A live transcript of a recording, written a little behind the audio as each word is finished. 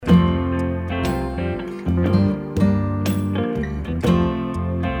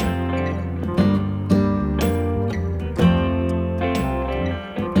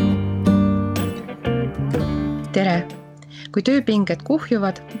Kui tööpinged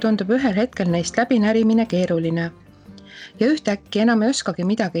kuhjuvad, tundub ühel hetkel neist läbinärimine keeruline. Ja ühtäkki enam ei oskagi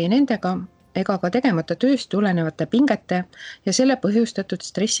midagi nendega ega ka tegemata tööst tulenevate pingete ja selle põhjustatud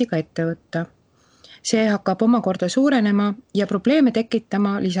stressiga ette võtta. See hakkab omakorda suurenema ja probleeme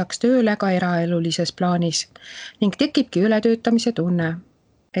tekitama lisaks tööle ka eraelulises plaanis ning tekibki ületöötamise tunne,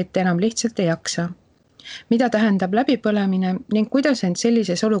 et enam lihtsalt ei jaksa. Mida tähendab läbipõlemine ning kuidas end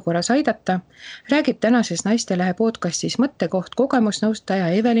sellises olukorras aidata, räägib tänases Naistelehe podcastis mõttekoht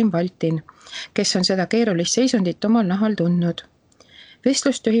kogemusnõustaja Evelin Valtin, kes on seda keerulist seisundit omal nahal tundnud.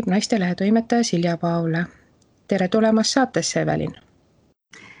 Vestlust juhib Naistelehe toimetaja Silja Paule. Tere tulemast saatesse, Evelin!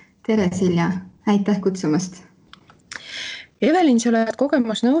 Tere, Silja! Aitäh kutsumast! Evelin, sa oled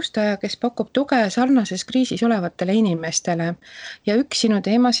kogemusnõustaja, kes pakub tuge sarnases kriisis olevatele inimestele ja üks sinu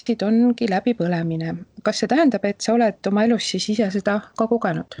teemasid ongi läbipõlemine. Kas see tähendab, et sa oled oma elus siis ise seda ka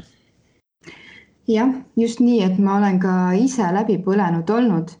kogenud? Jah, just nii, et ma olen ka ise läbi põlenud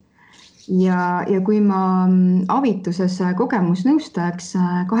olnud ja kui ma avituses kogemusnõustajaks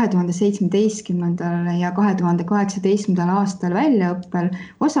 2017. ja 2018. aastal väljaõppel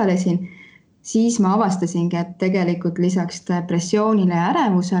osalesin, siis ma avastasingi, et tegelikult lisaks depressioonile ja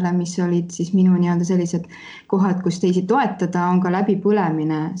ärevusele, mis olid siis minu sellised kohad, kus teisi toetada, on ka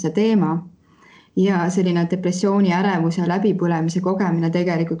läbipõlemine see teema. Ja selline depressiooni, ärevuse ja läbipõlemise kogemine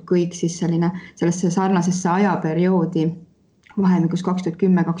tegelikult kõik siis sellesse sarnasesse ajaperioodi vahemikus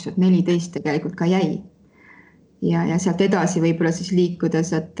 2010-2014 tegelikult ka jäi. Ja sealt edasi võib-olla siis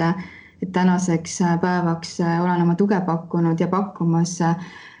liikudes, et tänaseks päevaks olen oma tuge pakkunud ja pakkumas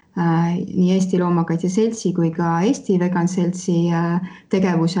nii Eesti Loomakaitse Seltsi kui ka Eesti Vegan Seltsi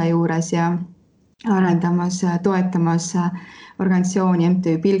tegevuse juures ja arendamas, toetamas organisatsiooni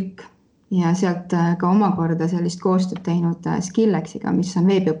MTÜ Pilk ja sealt ka omakorda sellist koostööd teinud Skillexiga, mis on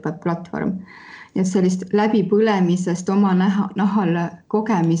veebiõppeplatvorm. Ja sellist läbipõlemisest, oma nahal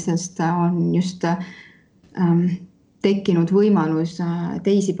kogemisest on just tekkinud võimalus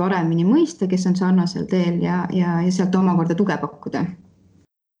teisi paremini mõista, kes on sarnasel teel ja sealt omakorda tuge pakkuda.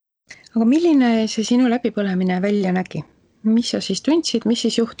 Aga milline see sinu läbipõlemine välja nägi? Mis sa siis tundsid, mis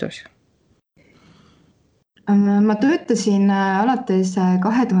siis juhtus? Ma töötasin alates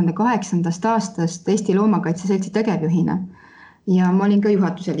 2008. aastast Eesti Loomakaitse Seltsi tegevjuhina ja ma olin ka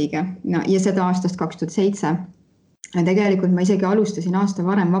juhatuse liige ja seda aastast 2007. Ja tegelikult ma isegi alustasin aasta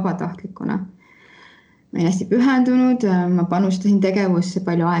varem vabatahtlikuna. Ma olin hästi pühendunud, ma panustasin tegevusse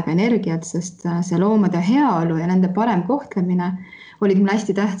palju aega energiat, sest see loomade heaolu ja nende parem kohtlemine olid mulle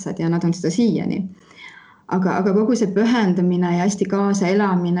hästi tähtsad ja nad on seda siiani. Aga kogu see pühendamine ja hästi kaasa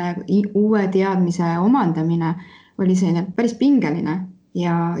elamine, uue teadmise omandamine oli selline päris pingeline.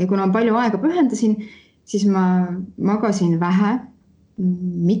 Ja kuna ma palju aega pühendasin, siis ma magasin vähe,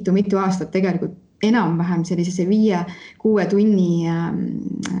 mitu aastat tegelikult enam-vähem sellisesse 5-6 tunni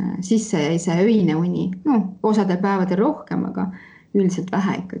sisse jäi see öine uni. Osadel päevadel rohkem, aga üldiselt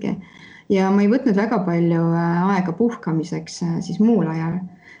vähe ikkagi. Ja ma ei võtnud väga palju aega puhkamiseks siis muul ajal,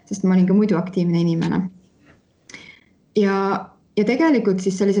 sest ma olin ka muidu aktiivne inimene. Ja tegelikult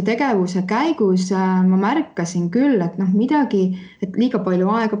siis sellise tegevuse käigus ma märkasin küll, et midagi, et liiga palju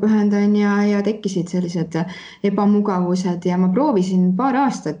aega pühendan ja tekkisid sellised ebamugavused ja ma proovisin paar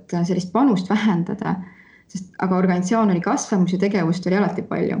aastat sellist panust vähendada, aga organisatsioon oli kasvamus ja tegevust oli alati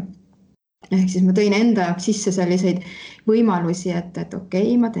palju. Ehk siis ma tõin enda jaoks sisse selliseid võimalusi, et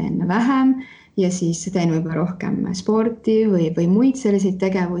okei, ma teen vähem ja siis teen võib-olla rohkem sporti või muid selliseid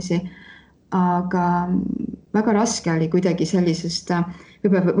tegevusi, aga väga raske oli kuidagi sellisest,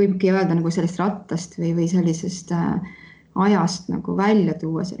 võibki öelda nagu sellest rattast või sellisest ajast nagu välja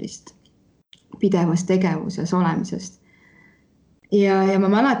tuua sellist pidevast tegevuses olemisest. Ja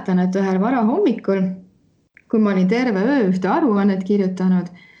ma mäletan, et ühel varahommikul, kui ma olin terve öö ühte aruannet kirjutanud,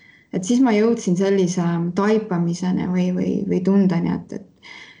 et siis ma jõudsin sellise taipamiseni või tundeni,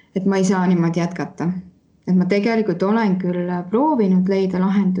 et ma ei saa niimoodi jätkata. Et ma tegelikult olen küll proovinud leida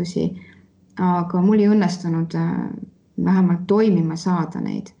lahendusi, aga mul ei õnnestunud vähemalt toimima saada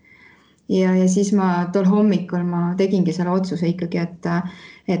neid. Ja siis tol hommikul ma tegingi selle otsuse ikkagi,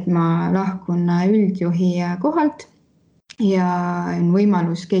 et ma lahkun üldjuhi kohalt ja on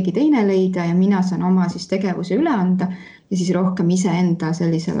võimalus keegi teine leida ja mina saan oma siis tegevuse üle anda ja siis rohkem iseenda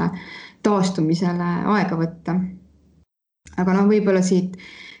sellisele taastumisele aega võtta. Aga võib-olla siit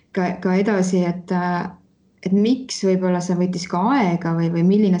ka edasi, et miks võib-olla see võttis ka aega või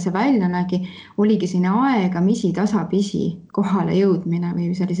milline see välja nägi, oligi sinna aega misi tasapisi kohale jõudmine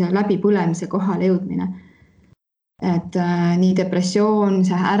või sellise läbipõlemise kohale jõudmine. Et nii depressioon,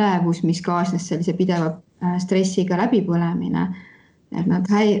 see ärevus, mis kaasnes sellise pideva stressiga läbipõlemine, et nad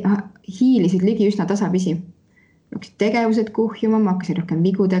hiilisid ligi üsna tasapisi. hakkasid tegevused kuhjuma, ma hakkasin rohkem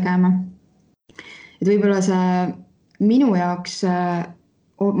vigu tegema. Et võib-olla see minu jaoks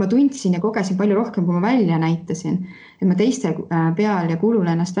ma tundsin ja kogesin palju rohkem, kui ma välja näitasin. Et ma teiste peal ja kulul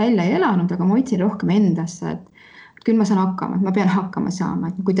ennast välja ei elanud, aga ma hoidsin rohkem endasse, et küll ma saan hakkama, et ma pean hakkama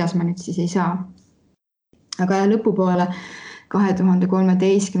saama, et kuidas ma nüüd siis ei saa. Aga lõpupoole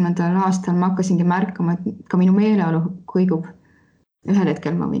 2013. aastal ma hakkasingi märkama, et ka minu meeleolu kõigub. Ühel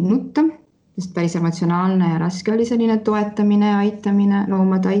hetkel ma võin nutta, sest päris emotsionaalne ja raske oli selline toetamine, aitamine,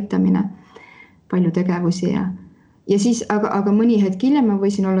 loomade aitamine, palju tegevusi ja siis, aga mõni hetk hiljem ma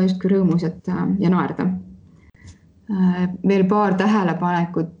võisin olla justkui rõõmus ja naerda. Veel paar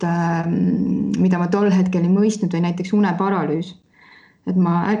tähelepanekut, mida ma tol hetkel ei mõistnud, või näiteks uneparalüüs. Et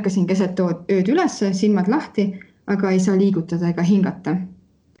ma ärkasin keset ööd üles, silmad lahti, aga ei saa liigutada ega hingata.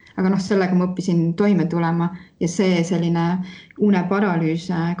 Aga sellega ma õppisin toime tulema ja see selline uneparalüüs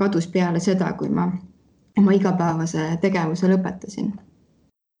kadus peale seda, kui ma oma igapäevase tegevuse lõpetasin.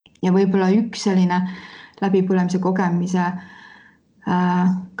 Ja võib-olla üks selline läbipõlemise kogemise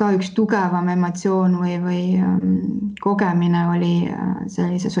ka üks tugevam emotsioon või kogemine oli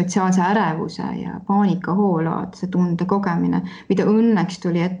sellise sotsiaalse ärevuse ja paanika hoolaadse tunde kogemine, mida õnneks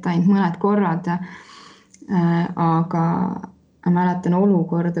tuli ette ainult mõned korrad. Aga ma mäletan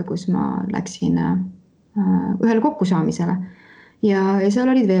olukorda, kus ma läksin ühele kokkusaamisele ja seal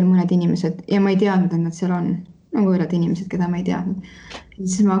olid veel mõned inimesed ja ma ei teadnud, et nad seal on. Võõrad inimesed, keda ma ei teadnud.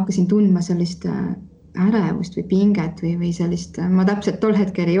 Siis ma hakkasin tundma sellist ärevust või pinget või sellist, ma täpselt tol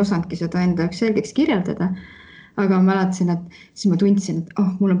hetkel ei osanudki seda enda jaoks selgeks kirjeldada, aga ma mäletasin, et siis ma tundsin, et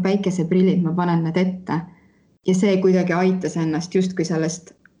mul on päikeseprillid, ma panen need ette ja see kuidagi aitas ennast justkui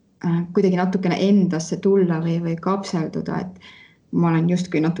sellest kuidagi natukene endasse tulla või kapselduda, et ma olen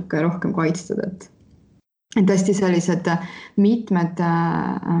justkui natuke rohkem kaitstud, et hästi sellised mitmed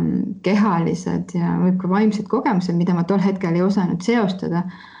kehalised ja võib ka vaimsed kogemused, mida ma tol hetkel ei osanud seostada,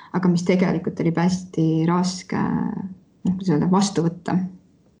 aga mis tegelikult oli hästi raske vastu võtta.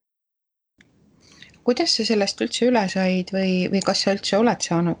 Kuidas sa sellest üldse üle said või kas sa üldse oled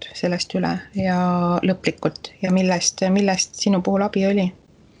saanud sellest üle ja lõplikult ja millest sinu puhul abi oli?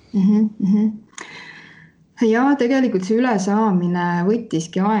 Ja tegelikult see ülesaamine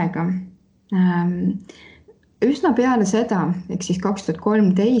võttiski aega. Üsna peale seda, ehk siis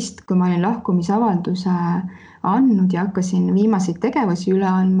 2013, kui ma olin lahkumisavalduse andnud ja hakkasin viimaseid tegevusi üle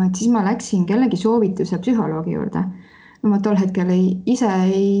andma, et siis ma läksin kellegi soovituse psühholoogi juurde. Ma tol hetkel ise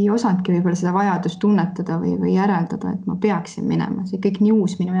ei osanudki võib-olla seda vajadust tunnetada või järeldada, et ma peaksin minema. See kõik nii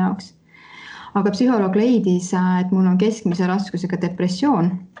uus minu jaoks. Aga psühholoog leidis, et mul on keskmise raskusega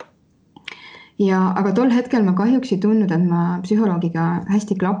depressioon. Aga tol hetkel ma kahjuks ei tundnud, et ma psühholoogiga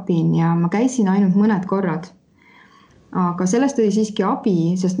hästi klapin ja ma käisin ainult mõned korrad. Aga sellest oli siiski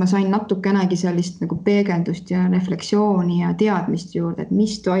abi, sest ma sain natukenegi sellist nagu peegeldust ja refleksiooni ja teadmist juurde, et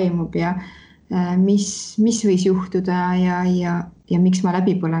mis toimub ja mis võis juhtuda ja miks ma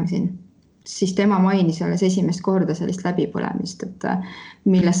läbi põlesin. Siis tema mainis alles esimest korda sellist läbipõlemist, et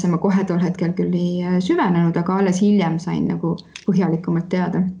millesse ma kohe tol hetkel küll ei süvenenud, aga alles hiljem sain nagu põhjalikumalt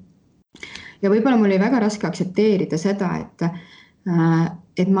teada. Ja võib-olla mul oli väga raske aksepteerida seda,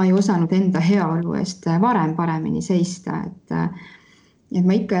 et ma ei osanud enda heaolu eest varem paremini seista. Et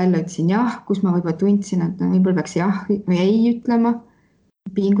ma ikka jälle ütlesin jah, kus ma võib-olla tundsin, et võib-olla peaks jah või ei ütlema.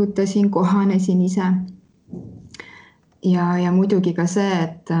 Pingutasin, kohanesin ise. Ja muidugi ka see,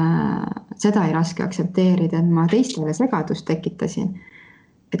 et seda ei raske aksepteerida, et ma teistele segadust tekitasin.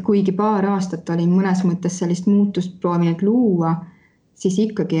 Et kuigi paar aastat olin mõnes mõttes sellist muutust proovinud luua, siis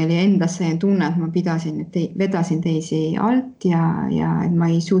ikkagi oli endasse tunne, et ma vedasin teisi alt ja et ma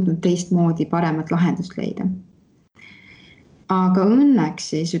ei suutnud teistmoodi paremat lahendust leida. Aga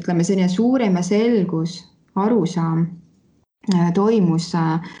õnneks siis, ütleme, selline suurem selgus, arusaam toimus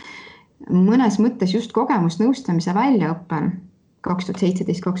mõnes mõttes just kogemusnõustamise väljaõppel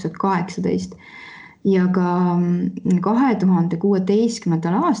 2017-2018 ja ka 2016.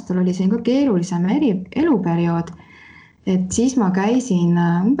 aastal oli siin ka keerulisem eluperiood, et siis ma käisin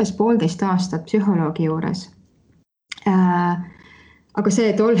umbes 1,5 aastat psühholoogi juures. Aga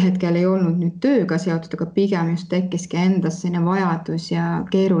see tol hetkel ei olnud nüüd tööga seotud, aga pigem just tekkiski endas selline vajadus ja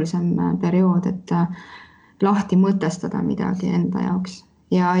keerulisem periood, et lahti mõtestada midagi enda jaoks.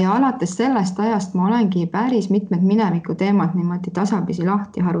 Ja alates sellest ajast ma olengi päris mitmed mineviku teemad niimoodi tasapisi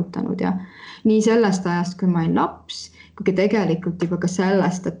lahti harutanud ja nii sellest ajast, kui ma olin laps, kui tegelikult juba ka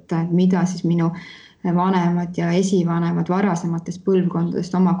sellest, et mida siis minu vanemad ja esivanemad varasematest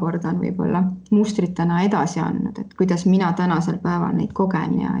põlvkondadest omakorda on võib-olla mustritena edasi andnud, et kuidas mina tänasel päeval neid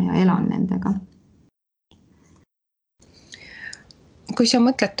kogen ja elan nendega. kui sa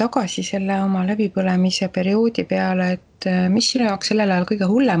mõtled tagasi selle oma läbipõlemise perioodi peale, et mis sinu jaoks sellel ajal kõige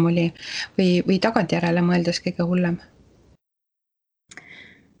hullem oli või tagantjärele mõeldes kõige hullem?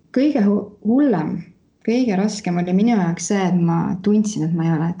 Kõige hullem, kõige raskem oli minu jaoks see, et ma tundsin, et ma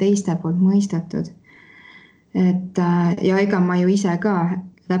ei ole teiste poolt mõistetud. Ja ega ma ju ise ka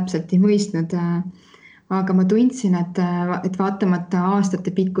täpselt ei mõistnud, aga ma tundsin, et vaatamata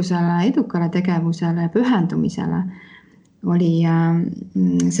aastate pikkusele edukale tegevusele ja pühendumisele oli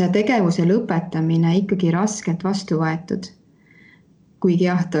see tegevuse lõpetamine ikkagi raskelt vastu võetud. Kuigi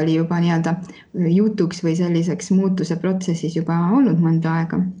jah, ta oli juba nii-öelda jutuks või selliseks muutuse protsessis juba olnud mõnda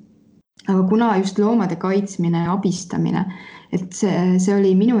aega. Aga kuna just loomade kaitsmine ja abistamine, et see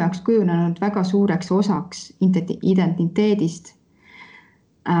oli minu jaoks kujunenud väga suureks osaks identiteedist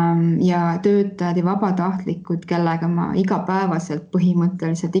ja töötajad ja vabatahtlikud, kellega ma igapäevaselt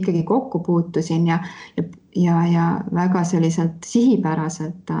põhimõtteliselt ikkagi kokku puutusin ja väga selliselt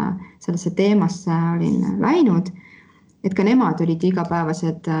sihipäraselt sellesse teemasse olin läinud, et ka nemad olid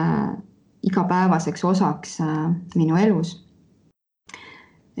igapäevaseks osaks minu elus.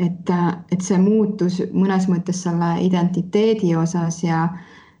 Et see muutus mõnes mõttes selle identiteedi osas ja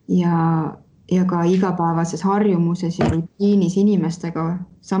ka igapäevases harjumuses ja rutiinis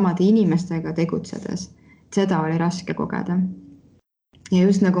samade inimestega tegutsedes. Seda oli raske kogeda. Ja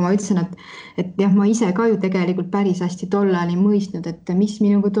just nagu ma ütlesin, et jah, ma ise ka ju tegelikult päris hästi tolle olin mõistnud, et mis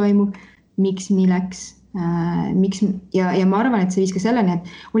minuga toimub, miks, milleks, ja ma arvan, et see viis ka selleni,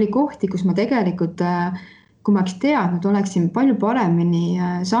 et oli kohti, kus ma tegelikult, kui ma oleks teadnud, oleksin palju paremini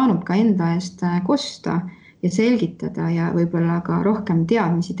saanud ka enda eest kosta ja selgitada ja võib-olla ka rohkem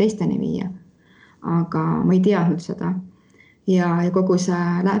teadmisi teisteni viia. Aga ma ei teadnud seda. Ja kogu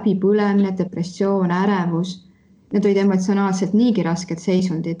see läbipõlemine, depressioon, ärevus, need olid emotsionaalselt niigi rasked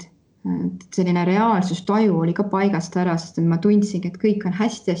seisundid. Selline reaalsustaju oli ka paigast ära, sest ma tundsin, et kõik on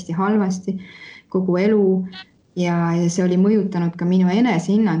hästi-hästi halvasti, kogu elu ja see oli mõjutanud ka minu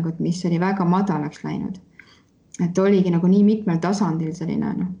enesehinnangut, mis oli väga madalaks läinud. Et oligi nagu nii mitmel tasandil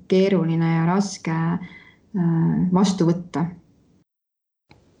selline keeruline ja raske vastu võtta.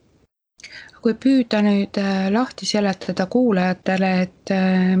 Kui püüda nüüd lahti seletada kuulajatele, et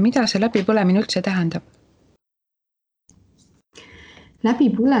mida see läbipõlemine üldse tähendab?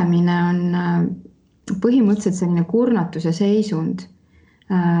 Läbipõlemine on põhimõtteliselt selline kurnatuse seisund,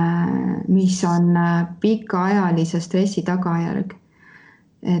 mis on pikaajalise stressi tagajärg.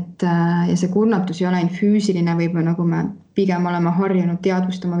 Ja see kurnatus ei ole ainult füüsiline, võib-olla nagu me pigem oleme harjunud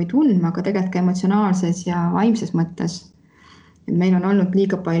teadvustama või tundma, aga tegelikult ka emotsionaalses ja vaimses mõttes. Et meil on olnud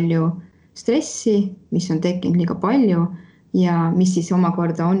liiga palju stressi, mis on tekkinud liiga palju ja mis siis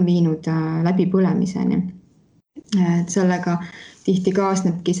omakorda on viinud läbipõlemiseni. Et sellega tihti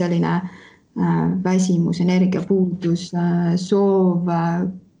kaasnebki selline väsimus, energiapuudus, soov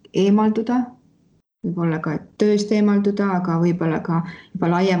eemalduda, võib-olla ka tööst eemalduda, aga võib-olla ka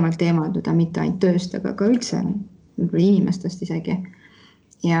juba laiemalt eemalduda, mitte ainult tööst, aga ka üldse võib-olla inimestest isegi.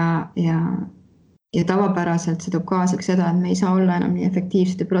 Ja tavapäraselt see toob kaasaks seda, et me ei saa olla enam nii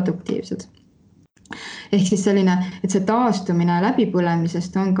efektiivsed ja produktiivsed. Ehk siis selline, et see taastumine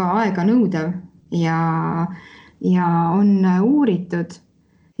läbipõlemisest on ka aega nõudev ja on uuritud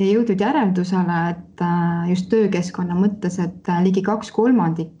ja jõudnud järeldusele, et just töökeskkonna mõttes, et ligi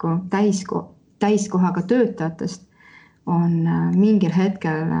 2/3 täiskohaga töötajatest on mingil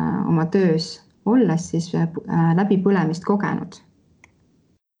hetkel oma töös olles siis läbipõlemist kogenud.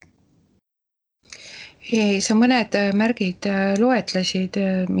 Sa mõned märgid loetlesid,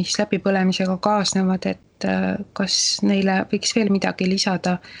 mis läbipõlemisega kaasnevad, et kas neile võiks veel midagi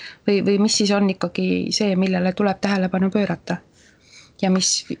lisada või mis siis on ikkagi see, millele tuleb tähelepanu pöörata ja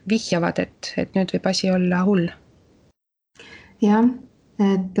mis vihjavad, et nüüd võib asi olla hull? Jah,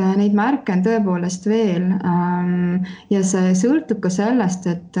 et neid märke on tõepoolest veel ja see sõltub ka sellest,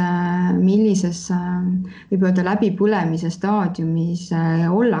 et millises võib öelda läbipõlemise staadiumis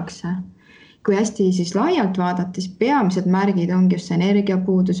ollakse. Kui hästi siis laialt vaadata, siis peamised märgid ongi just see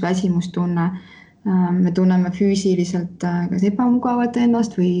energiapuudus, väsimustunne. Me tunneme füüsiliselt kas ebamugavalt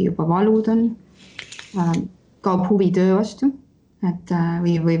ennast või juba valud on. Kaob huvi töö vastu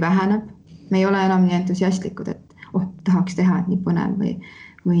või väheneb. Me ei ole enam nii entusiastlikud, et tahaks teha, et nii põnev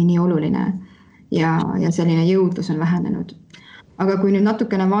või nii oluline ja selline jõudlus on vähenenud. Aga kui nüüd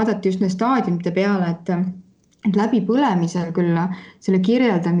natukene vaadata just need staadiumite peale, et läbipõlemisel küll selle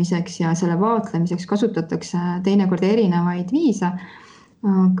kirjeldamiseks ja selle vaatlemiseks kasutatakse teinekord erinevaid viise,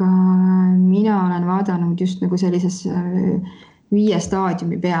 aga mina olen vaadanud just nagu sellises 5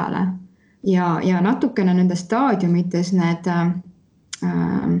 staadiumi peale ja natukene nendes staadiumites need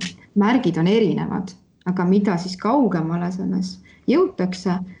märgid on erinevad, aga mida siis kaugemale selles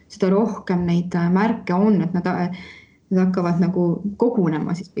jõutakse, seda rohkem neid märke on, et nad hakkavad nagu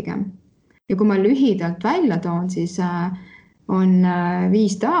kogunema siis pigem. Ja kui ma lühidalt välja toon, siis on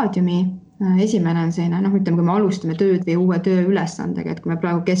 5 staadiumi. Esimene on selline, ütleme, kui me alustame tööd või uue tööülesandega, et kui me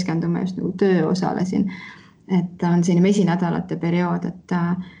praegu keskendume just nagu töö osale siin, et on selline mesinädalate periood,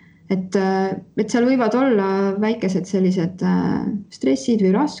 et seal võivad olla väikesed sellised stressid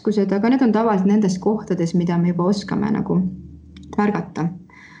või raskused, aga need on tavaliselt nendes kohtades, mida me juba oskame nagu märgata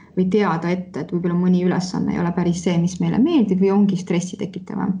või teada ette, et võib-olla mõni ülesanne ei ole päris see, mis meile meeldib või ongi stressi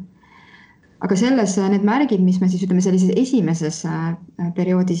tekitavam. Aga selles need märgid, mis me siis ütleme sellises esimeses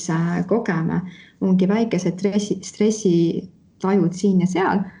perioodis kogeme, ongi väikesed stressitajud siin ja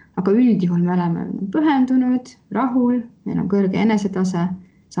seal, aga üldjuhul me oleme pühendunud, rahul, meil on kõrge enesetase,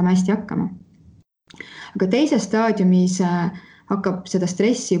 saame hästi hakkama. Aga teises staadiumis hakkab seda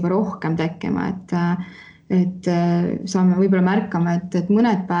stressi juba rohkem tekkima, et saame võib-olla märkama, et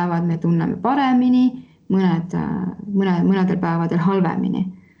mõned päevad me tunneme paremini, mõnedel päevadel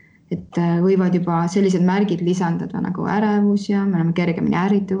halvemini. Et võivad juba sellised märgid lisanduda nagu ärevus ja me oleme kergemini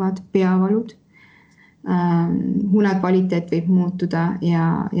ärrituvad, peavalud, une kvaliteet võib muutuda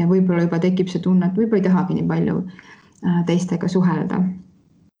ja võib-olla juba tekib see tunne, et võib-olla ei tahagi nii palju teistega suhelda.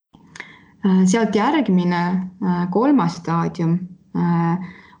 Sealt järgmine 3. staadium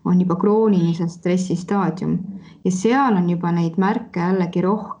on juba kroonilise stressi staadium ja seal on juba neid märke jällegi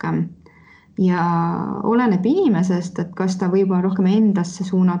rohkem. Ja oleneb inimesest, et kas ta võib olla rohkem endasse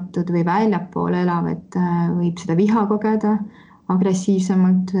suunatud või väljapoole elav, et võib seda viha kogeda,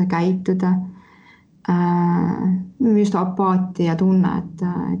 agressiivsemalt käituda, just apaatia tunne,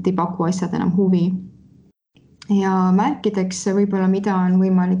 et ei paku asjad enam huvi. Ja märkideks võib-olla, mida on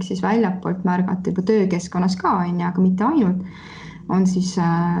võimalik siis väljapoolt märgata juba töökeskkonnas ka, aga mitte ainult, on siis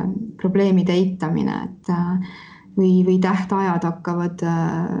probleemide eitamine, või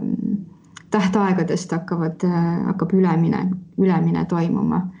tähtaegadest hakkab ülemine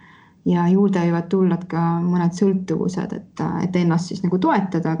toimuma ja juurde võivad tulla ka mõned sõltuvused, et ennast siis nagu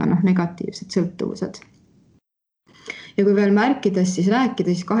toetada, aga negatiivsed sõltuvused. Ja kui veel märkidest siis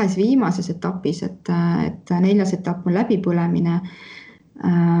rääkida, siis 2 viimases etapis, et 4. etapp on läbipõlemine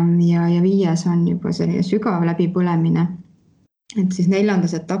ja 5. on juba selline sügav läbipõlemine. Et siis 4.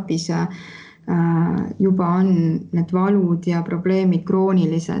 etapis juba on need valud ja probleemid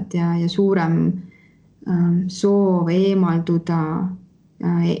kroonilised ja suurem soov eemalduda,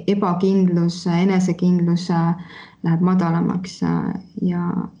 ebakindlus, enesekindlus läheb madalamaks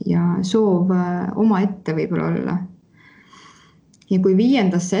ja soov omaette võib-olla olla. Ja kui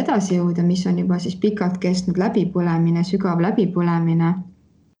 5. edasi jõuda, mis on juba siis pikalt kestnud läbipõlemine, sügav läbipõlemine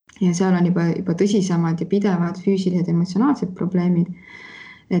ja seal on juba tõsisemad ja pidevad füüsilised ja emotsionaalsed probleemid,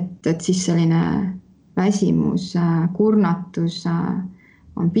 et siis selline väsimus, kurnatus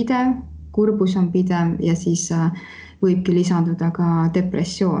on pidev, kurbus on pidev ja siis võibki lisanduda ka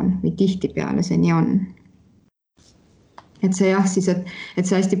depressioon või tihtipeale see nii on. Et see siis, et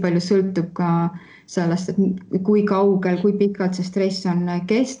see hästi palju sõltub ka sellest, et kui kaugel, kui pikalt see stress on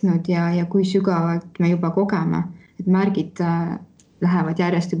kestnud ja kui sügavalt me juba kogeme, et märgid lähevad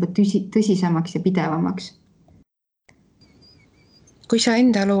järjest juba tõsisemaks ja pidevamaks. Kui sa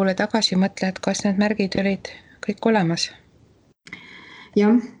enda luule tagasi mõtled, kas need märgid olid kõik olemas?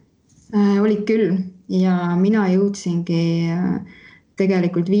 Jah, olid küll ja mina jõudsingi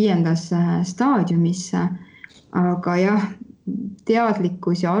tegelikult 5. staadiumisse, aga jah,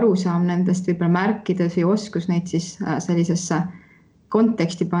 teadlikkus ja arusaam nendest võib-olla märkides või oskus neid siis sellisesse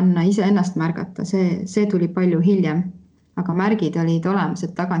konteksti panna, ise ennast märgata, see tuli palju hiljem, aga märgid olid olemas,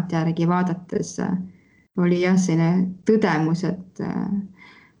 et tagantjärgi vaadates oli jah selline tõdemus, et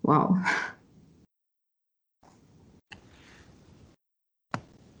vau.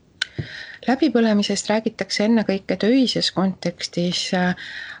 Läbipõlemisest räägitakse ennekõike töises kontekstis,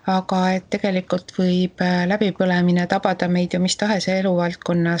 aga et tegelikult võib läbipõlemine tabada meid ju mis tahes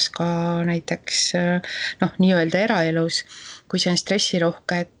eluvaldkonnas ka näiteks nii-öelda eraelus, kui see on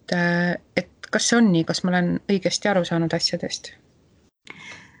stressirohke, et kas see on nii, kas ma olen õigesti aru saanud asjadest?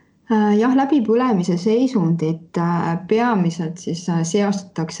 Jah, läbipõlemise seisundit peamiselt siis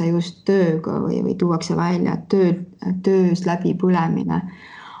seostatakse just tööga või tuuakse välja töös läbipõlemine.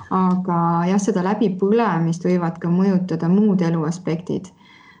 Aga jah, seda läbipõlemist võivad ka mõjutada muud eluaspektid.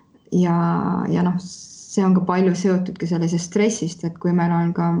 Ja see on ka palju seotud ka sellisest stressist, et kui meil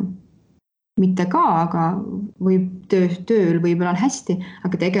on ka mitte ka, aga tööl võib-olla on hästi,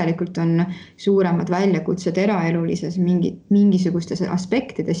 aga tegelikult on suuremad väljakutsed eraelulises mingisugustes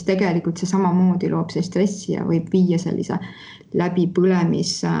aspektides, tegelikult see samamoodi loob see stressi ja võib viia sellise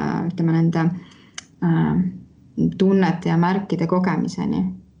läbipõlemis, ütleme tunnete ja märkide kogemiseni.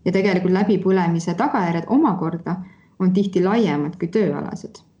 Ja tegelikult läbipõlemise tagajärjed omakorda on tihti laiemad kui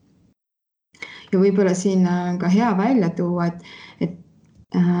tööalased. Ja võib-olla siin on ka hea välja tuua, et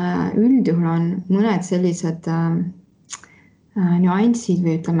üldjuhul on mõned sellised nüansid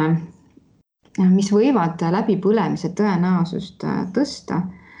või ütleme, mis võivad läbipõlemise tõenäosust tõsta.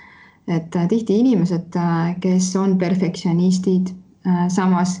 Et tihti inimesed, kes on perfektsionistid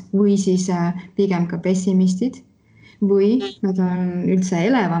samas või siis pigem ka pessimistid või nad on üldse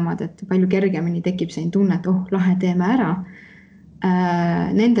elevamad, et palju kergemini tekib selline tunne, et lahe, teeme ära.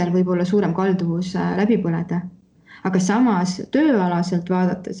 Nendel võib olla suurem kalduvus läbi põleda. Aga samas tööalaselt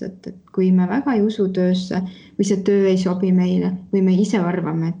vaadates, et kui me väga ei usu töösse või see töö ei sobi meile või me ise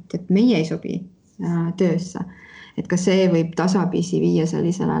arvame, et meie ei sobi töösse, et ka see võib tasapisi viia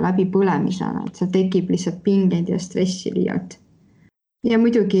sellisele läbipõlemisele, et seal tekib lihtsalt pingeid ja stressi liialt. Ja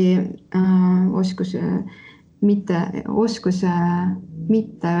muidugi oskus mitte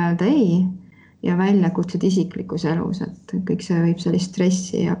öelda ei ja väljakutsed isiklikus elus, et kõik see võib sellist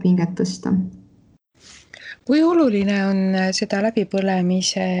stressi ja pinget tõsta. Kui oluline on seda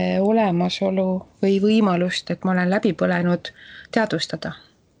läbipõlemise olemasolu või võimalust, et ma olen läbi põlenud, teadvustada?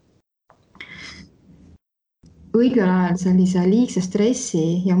 Õigel ajal sellise liigse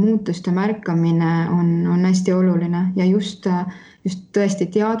stressi ja muutuste märkamine on hästi oluline ja just tõesti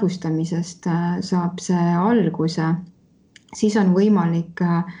teadvustamisest saab see alguse. Siis on võimalik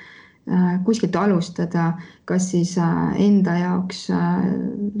kuskilt alustada, kas siis enda jaoks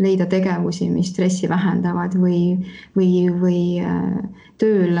leida tegevusi, mis stressi vähendavad või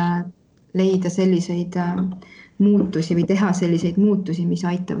tööl leida selliseid muutusi või teha selliseid muutusi, mis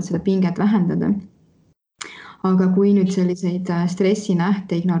aitavad seda pinget vähendada. Aga kui nüüd selliseid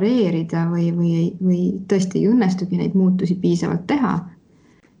stressinähte ignoreerida või tõesti ei õnnestugi neid muutusi piisavalt teha,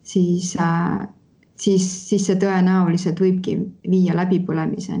 siis see tõenäoliselt võibki viia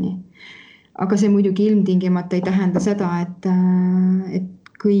läbipõlemiseni. Aga see muidugi ilmtingimata ei tähenda seda, et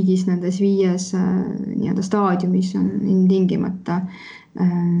kõigis nendes 5 staadiumis on ilmtingimata,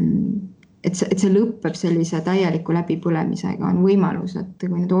 et see lõpeb sellise täieliku läbipõlemisega. On võimalus, et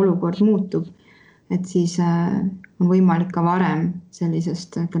kui nüüd olukord muutub, et siis on võimalik ka varem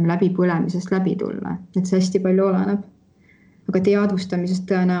sellisest läbipõlemisest läbi tulla. Et see hästi palju oleneb. Aga teadvustamisest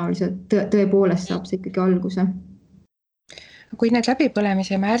tõepoolest saab see ikkagi alguse. Kui need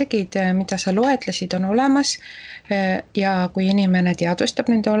läbipõlemise märgid, mida sa loetlesid, on olemas ja kui inimene teadvustab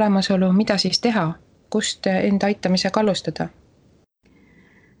nende olemasolu, mida siis teha? Kust enda aitamisega alustada?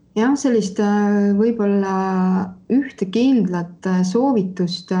 Jah, sellist võib-olla ühte kindlat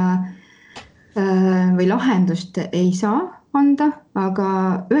soovitust või lahendust ei saa anda,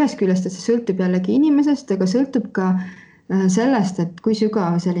 aga ühest küljest, et see sõltub jällegi inimesest, aga sõltub ka sellest, et kui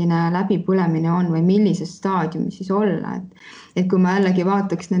sügav selline läbipõlemine on või millises staadiumis siis olla. Et kui ma jällegi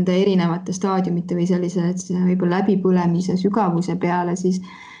vaataks nende erinevate staadiumite või sellise võib-olla läbipõlemise sügavuse peale, siis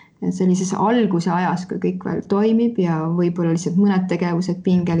sellises alguse ajas, kui kõik veel toimib ja võib-olla lihtsalt mõned tegevused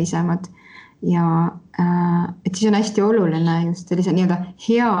pingelisemad. Ja et siis on hästi oluline just sellise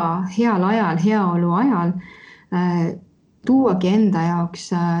heal ajal, heaolu ajal tuuagi enda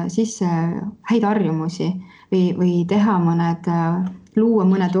jaoks sisse häid harjumusi või teha luua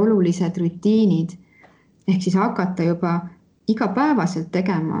mõned olulised rutiinid. Ehk siis hakata juba igapäevaselt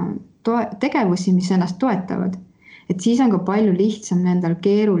tegema tegevusi, mis ennast toetavad. Et siis on ka palju lihtsam nendel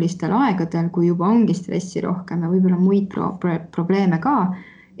keerulistel aegadel, kui juba ongi stressi rohkem ja võib-olla muid probleeme ka,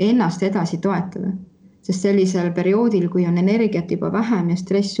 ennast edasi toetada. Sest sellisel perioodil, kui on energiat juba vähem ja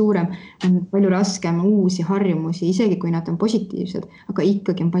stress suurem, on palju raskem uusi harjumusi, isegi kui nad on positiivsed, aga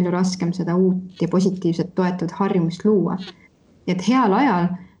ikkagi on palju raskem seda uut ja positiivset toetavat harjumust luua. Et heal ajal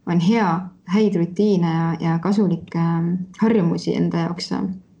on häid rutiine ja kasulikke harjumusi enda jaoks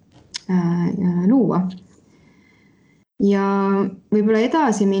luua. Ja võib-olla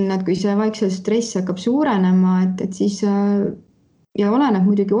edasi minna, et kui see vaikselt stress hakkab suurenema, et siis ja oleneb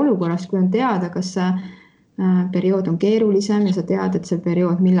muidugi olukorrast, kui on teada, kas see periood on keerulisem ja sa tead, et see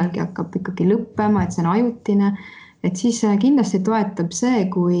periood millalgi hakkab ikkagi lõppema, et see on ajutine, et siis kindlasti toetab see,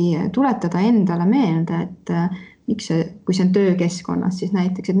 kui tuletada endale meelde, et kui see on töökeskkonnas, siis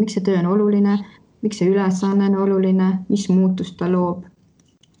näiteks, et miks see töö on oluline, miks see ülesanne on oluline, mis muutust ta loob.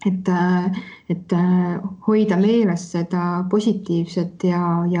 Et hoida meeles seda positiivset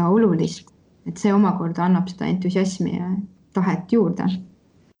ja olulist, et see omakorda annab seda entusiasmi ja tahet juurde.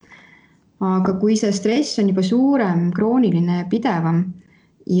 Aga kui see stress on juba suurem, krooniline ja pidevam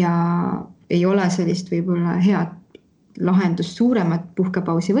ja ei ole sellist võib-olla head lahendust suuremat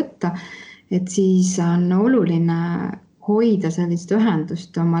puhkepausi võtta, et siis on oluline hoida sellist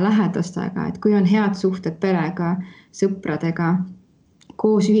ühendust oma lähedastega, et kui on head suhted perega, sõpradega,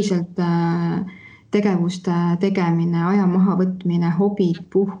 koos ühiselt tegevuste tegemine, aja mahavõtmine, hobid,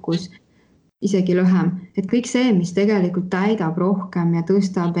 puhkus, isegi lühem, et kõik see, mis tegelikult täidab rohkem ja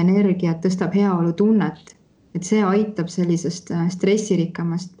tõstab energiat, tõstab heaolu tunnet, et see aitab sellisest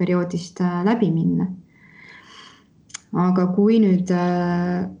stressirikkamast perioodist läbi minna. Aga kui nüüd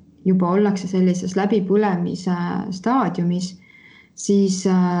juba ollakse sellises läbipõlemise staadiumis, siis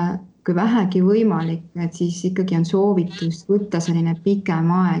kui vähegi võimalik, et siis ikkagi on soovitus võtta selline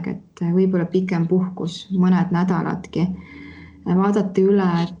pikem aeg, et võib-olla pikem puhkus, mõned nädaladki. Vaadata üle,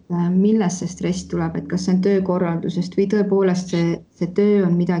 et millest see stress tuleb, et kas see on töökorraldusest või tõepoolest see töö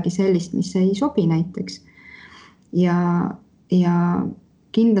on midagi sellist, mis ei sobi näiteks. Ja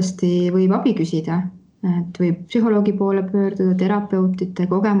kindlasti võib abi küsida, et võib psühholoogi poole pöörduda, terapeutite,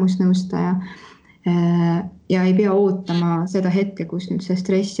 kogemusnõustaja ja ei pea ootama seda hetke, kus nüüd see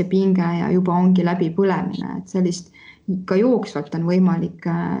stress ja pinge ja juba ongi läbi põlemine, et sellist ka jooksvalt on võimalik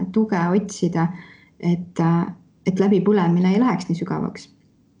tuge otsida, et läbi põlemine ei läheks nii sügavaks.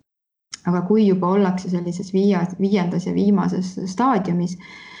 Aga kui juba ollakse sellises 5. ja viimases staadiumis,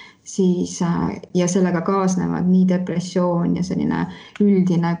 siis ja sellega kaasnevad nii depressioon ja selline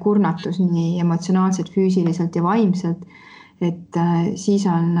üldine kurnatus nii emotsionaalselt, füüsiliselt ja vaimselt, et siis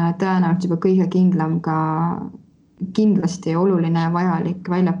on tõenäoliselt juba kõige kindlam ka kindlasti oluline ja vajalik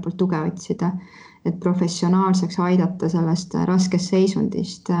väljapoolt tuge otsida, et professionaalseks aidata sellest raskest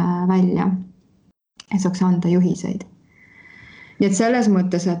seisundist välja, et saaks anda juhiseid. Nii et selles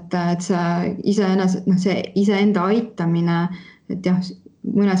mõttes, et see iseenda aitamine, et jah,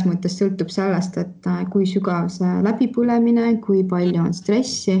 mõnes mõttes sõltub sellest, et kui sügav see läbipõlemine, kui palju on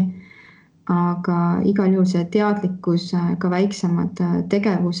stressi, aga igal juhul see teadlikkus, ka väiksemad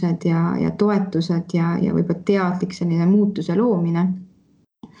tegevused ja toetused ja võib-olla teadlik selline muutuse loomine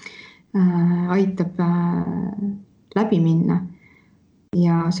aitab läbi minna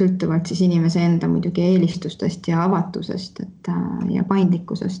ja sõltuvalt siis inimese enda muidugi eelistustest ja avatusest ja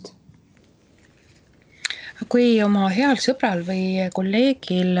paindlikkusest. Kui oma heal sõbral või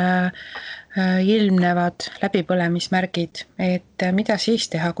kolleegil ilmnevad läbipõlemismärgid, et mida siis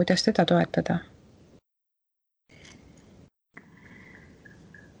teha, kuidas teda toetada?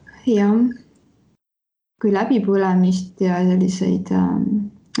 Jah, kui läbipõlemist ja selliseid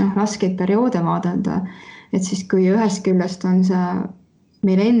raskeid perioode vaadelda, et siis kui ühest küljest on see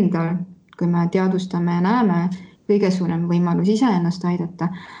meil endal, kui me teadvustame ja näeme, kõige suurem võimalus iseennast aidata,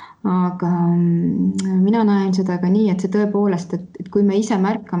 aga mina näen seda ka nii, et see tõepoolest, et kui me ise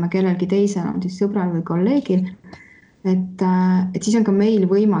märkame kellelgi teisel, on siis sõbral või kolleegil, et siis on ka meil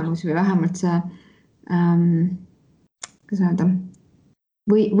võimalus või vähemalt see, kuidas öelda,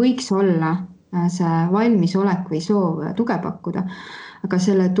 võiks olla see valmisolek või soov tuge pakkuda. Aga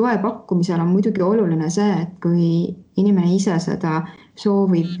selle toe pakkumisel on muidugi oluline see, et kui inimene ise seda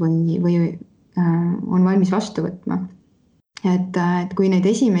soovib või on valmis vastu võtma. Et kui neid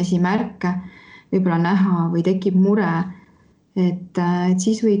esimesi märke võib-olla näha või tekib mure, et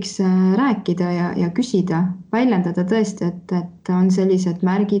siis võiks rääkida ja küsida, väljendada tõesti, et on sellised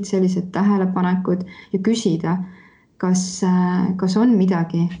märgid, sellised tähelepanekud ja küsida, kas on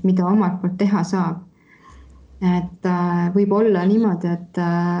midagi, mida omalt poolt teha saab. Et võib olla niimoodi, et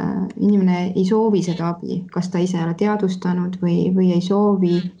inimene ei soovi seda abi, kas ta ise ei ole teadvustanud või ei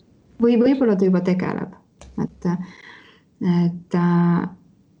soovi või võib-olla ta juba tegeleb. Et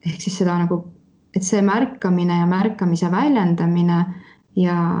ehk siis seda nagu, et see märkamine ja märkamise väljendamine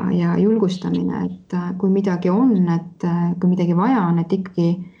ja julgustamine, et kui midagi on, et kui midagi vaja on, et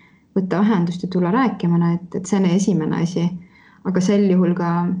ikkagi võtta ühendust ja tulla rääkima, et see on esimene asi. Aga sel juhul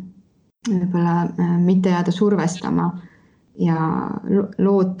ka võib-olla mitte jääda survestama ja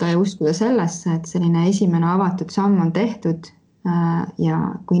loota ja uskuda sellesse, et selline esimene avatud samm on tehtud ja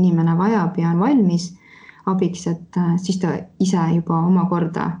kui inimene vajab ja on valmis abiks, et siis ta ise juba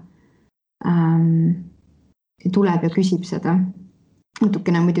omakorda tuleb ja küsib seda.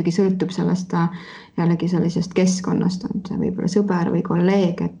 Natukene muidugi sõltub sellest jällegi sellisest keskkonnast, on see võib-olla sõber või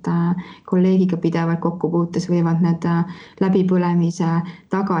kolleeg, et kolleegiga pidevalt kokkupuutes võivad need läbipõlemise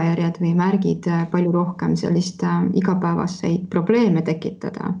tagajärjed või märgid palju rohkem sellist igapäevaseid probleeme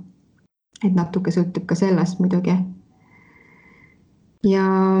tekitada. Et natuke sõltub ka sellest muidugi.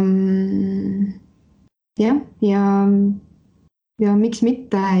 Ja miks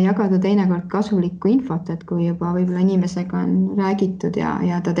mitte jagada teinekord kasulikku infot, et kui juba võib-olla inimesega on räägitud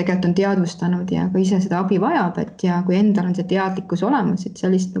ja ta tegelikult on teadvustanud ja ka ise seda abi vajab, et ja kui endal on see teadlikkus olemas, et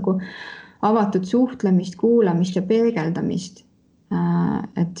sellist nagu avatud suhtlemist, kuulamist ja peegeldamist,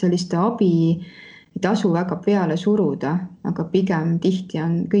 et sellist abi ei tasu väga peale suruda, aga pigem tihti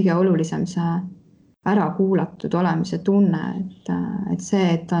on kõige olulisem see ära kuulatud olemise tunne, et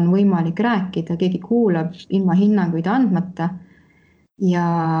see, et on võimalik rääkida, keegi kuulab ilma hinnanguid andmata ja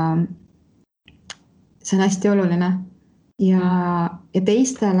see on hästi oluline. Ja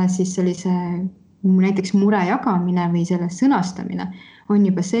teistele siis sellise näiteks mure jagamine või selle sõnastamine on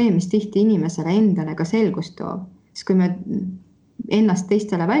juba see, mis tihti inimesele endale ka selgust toob. Sest kui me ennast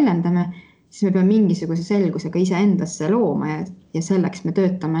teistele väljendame, siis me peame mingisuguse selgusega ise endasse looma ja selleks me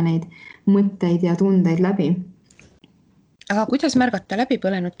töötame neid mõtteid ja tundeid läbi. Aga kuidas märgata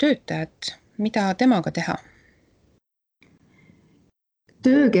läbipõlenud töötajat? Mida temaga teha?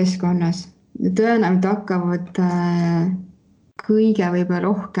 Töökeskkonnas tõenäoliselt hakkavad kõige võib-olla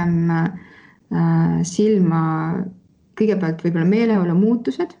rohkem silma kõigepealt võib-olla meeleolu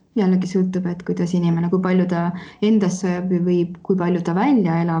muutused, jällegi sõltub, et kuidas inimene, kui palju ta endasse sööb või kui palju ta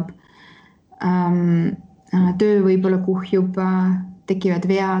välja elab. Töö võib-olla kuhjub, tekivad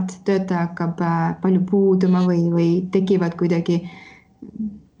vead, töötaja hakkab palju puuduma või tekivad kuidagi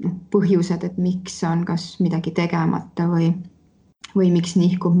põhjused, et miks on kas midagi tegemata või miks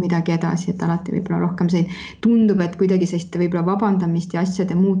nihkub midagi edasi, et alati võib-olla rohkem see tundub, et kuidagi sellist võib-olla vabandamist ja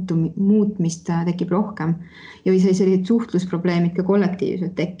asjade muutmist tekib rohkem ja või sellised suhtlusprobleemid ka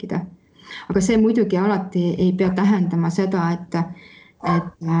kollektiivselt tekkida. Aga see muidugi alati ei pea tähendama seda,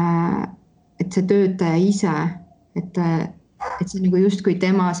 et see töötaja ise, et see nagu justkui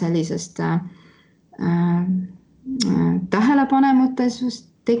tema sellisest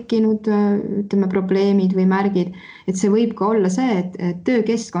tähelepanematest tekkinud probleemid või märgid, et see võib ka olla see, et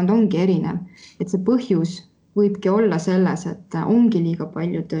töökeskkond ongi erinev, et see põhjus võibki olla selles, et ongi liiga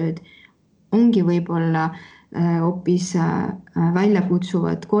palju tööd, ongi võib-olla hoopis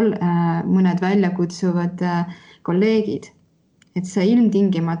mõned väljakutsuvad kolleegid, et see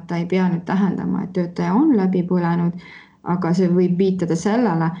ilmtingimata ei pea nüüd tähendama, et töötaja on läbi põlenud, aga see võib viitada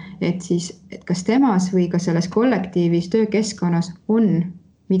sellele, et kas temas või ka selles kollektiivis töökeskkonnas on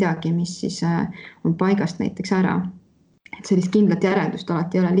midagi, mis siis on paigast näiteks ära. Et sellist kindlat järeldust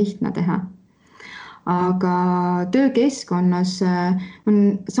alati ei ole lihtne teha. Aga töökeskkonnas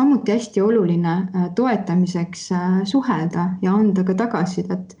on samuti hästi oluline toetamiseks suhelda ja anda ka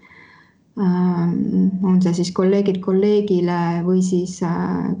tagasisidet. On see siis kolleegid kolleegile või siis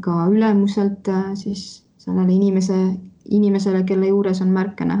ka ülemuselt siis sellele inimesele, kelle juures on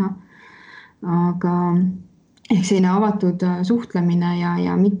märke näha. Aga ehk selline avatud suhtlemine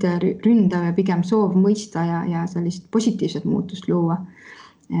ja mitte ründav ja pigem soov mõista ja sellist positiivset muutust luua.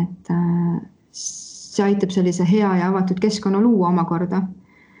 Et see aitab sellise hea ja avatud keskkonna luua omakorda.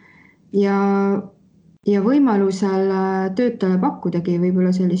 Ja võimalusel töötajale pakkudagi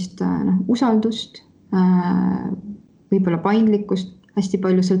võib-olla sellist usaldust, võib-olla paindlikkust, hästi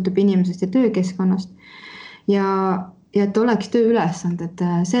palju sõltub inimesest ja töökeskkonnast ja et oleks tööülesanded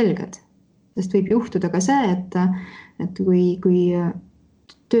selged. Sest võib juhtuda ka see, et kui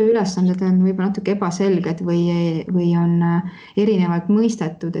tööülesanded on võib-olla natuke ebaselged või on erinevalt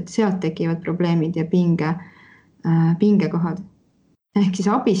mõistetud, et sealt tekivad probleemid ja pingekohad. Ehk siis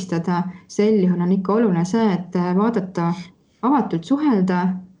abistada, sel juhul on ikka oluline see, et vaadata, avatult suhelda,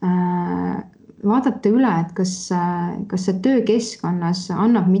 vaadata üle, et kas see töökeskkonnas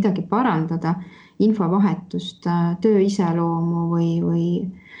annab midagi parandada, infovahetust, töö iseloomu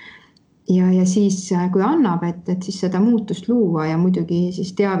või ja siis, kui annab, et siis seda muutust luua ja muidugi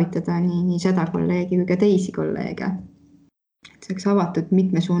siis teavitada nii seda kolleegi kui ka teisi kolleege. See oleks avatud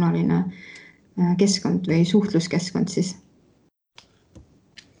mitmesuunaline keskkond või suhtluskeskkond siis.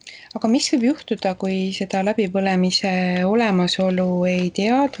 Aga mis võib juhtuda, kui seda läbipõlemise olemasolu ei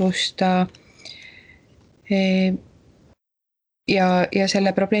teadvusta ja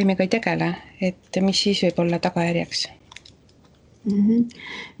selle probleemiga ei tegele, et mis siis võib olla tagajärjeks?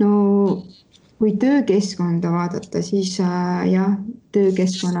 No kui töökeskkonda vaadata, siis jah,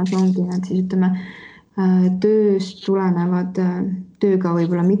 töökeskkonnas ongi need siis tööst tulenevad, tööga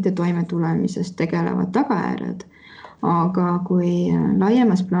võib-olla mitte toime tulemisest tegelevad tagajärjed. Aga kui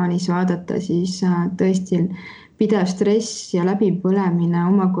laiemas plaanis vaadata, siis tõesti pidev stress ja läbipõlemine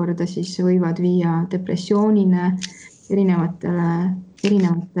omakorda siis võivad viia depressioonine, erinevate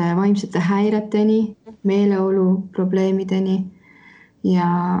vaimsete häireteni, meeleolu probleemideni.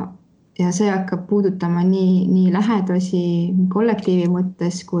 Ja see hakkab puudutama nii lähedasi kollektiivi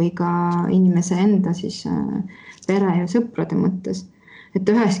mõttes kui ka inimese enda siis pere ja sõprade mõttes. Et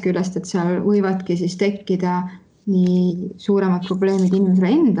ühest küljest, et seal võivadki siis tekkida nii suuremad probleemid inimesele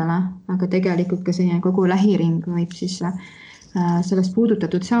endale, aga tegelikult ka selline kogu lähiring võib siis sellest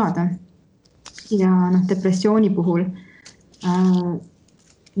puudutatud saada. Ja depressiooni puhul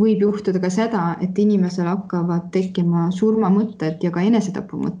võib juhtuda ka seda, et inimesel hakkavad tekkima surmamõtted ja ka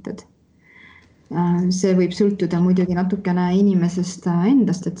enesetapumõtted. See võib sõltuda muidugi natukene inimesest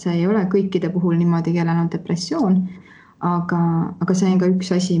endast, et see ei ole kõikide puhul niimoodi, kellel on depressioon, aga see on ka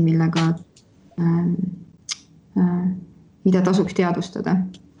üks asi, mida tasuks teadvustada.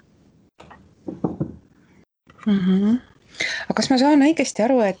 Aga kas ma saan õigesti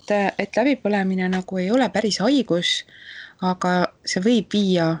aru, et läbipõlemine nagu ei ole päris haigus, aga see võib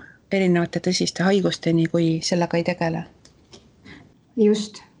viia erinevate tõsiste haigusteni, kui sellega ei tegele?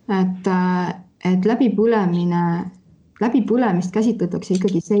 Just, et läbipõlemist käsitletakse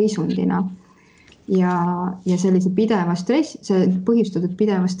ikkagi seisundina ja sellise see põhjustatud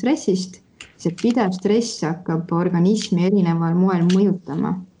pideva stressist, see pidev stress hakkab organismi erineval moel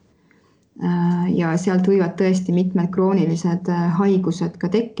mõjutama. Ja sealt võivad tõesti mitmed kroonilised haigused ka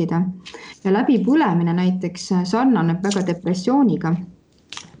tekkida. Ja läbipõlemine näiteks sarnaneb väga depressiooniga.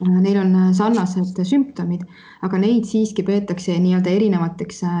 Neil on sarnased sümptomid, aga neid siiski peetakse nii-öelda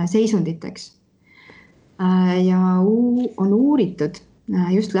erinevateks seisunditeks. Ja on uuritud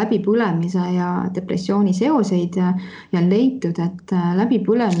just läbipõlemise ja depressiooni seoseid ja on leitud, et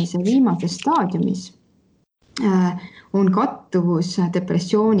läbipõlemise viimases staadiumis on kattuvus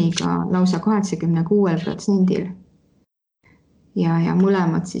depressiooniga lausa 86%. Ja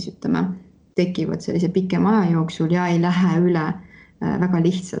mõlemad siis tekivad sellise pikema aja jooksul ja ei lähe üle väga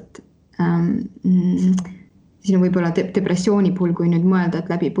lihtsalt. Siin on võib-olla depressiooni puhul, kui nüüd mõelda, et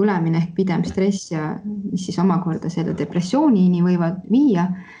läbipõlemine ehk pidev stress ja mis siis omakorda selle depressioonini võivad viia,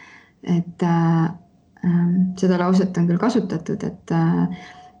 et seda lauset on küll kasutatud, et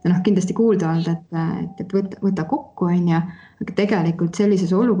kindlasti kuulda olnud, et võta kokku, aga tegelikult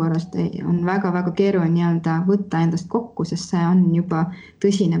sellises olukorras on väga-väga keeruline võtta endast kokku, sest see on juba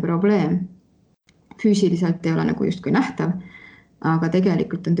tõsine probleem. Füüsiliselt ei ole nagu justkui nähtav, aga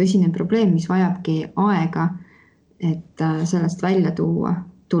tegelikult on tõsine probleem, mis vajabki aega, et sellest välja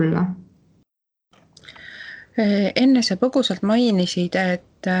tulla. Enne sa põgusalt mainisid,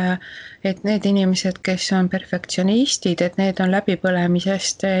 et need inimesed, kes on perfektsionistid, et need on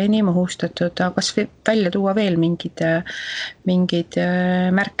läbipõlemisest enim ohustatud, aga kas võib välja tuua veel mingid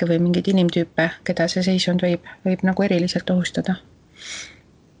märke või mingid inimtüüpe, keda see seisund võib nagu eriliselt ohustada?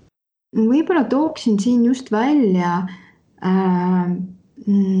 Võib-olla tooksin siin just välja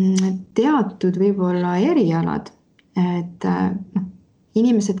teatud võib-olla erialad, et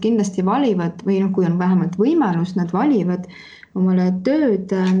inimesed kindlasti valivad või kui on vähemalt võimalus, nad valivad omale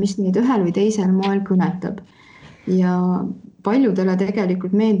tööd, mis neid ühel või teisel moel kõnetab. Ja paljudele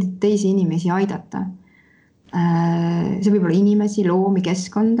tegelikult meeldib teisi inimesi aidata. See võib olla inimesi, loomi,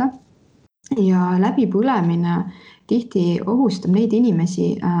 keskkonda ja läbipõlemine tihti ohustab neid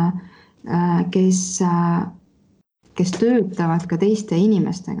inimesi, kes töötavad ka teiste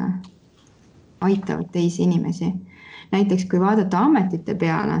inimestega, aitavad teisi inimesi. Näiteks kui vaadata ametite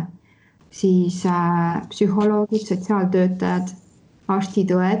peale, siis psühholoogid, sotsiaaltöötajad, arstid,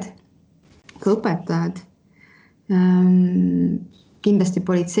 õed, ka õpetajad, kindlasti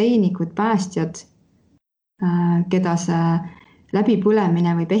politseinikud, päästjad, keda see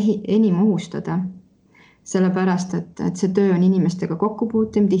läbipõlemine võib enim ohustada. Sellepärast, et see töö on inimestega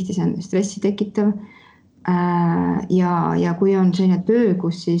kokkupuutem, tihti see on stressi tekitav. Ja kui on selline töö,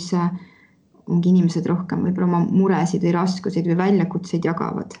 kus siis ongi inimesed rohkem võib-olla oma muresid või raskuseid või väljakutseid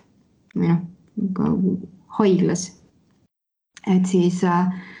jagavad või ka haiglas, et siis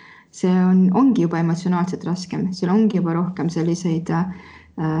see ongi juba emotsionaalselt raskem, seal ongi juba rohkem selliseid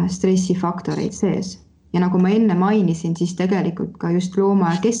stressifaktoreid sees. Ja nagu ma enne mainisin, siis tegelikult ka just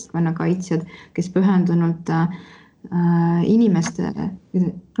looma- ja keskkonnakaitsjad, kes pühendunult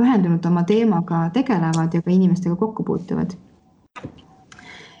oma teemaga tegelevad ja ka inimestega kokku puutuvad.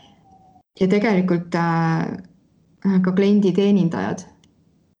 Ja tegelikult ka klienditeenindajad,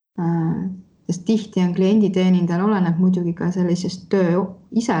 sest tihti on klienditeenindajal oleneb muidugi ka sellisest töö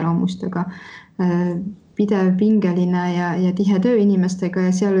iseloomust, aga pidev pingeline ja tihe töö inimestega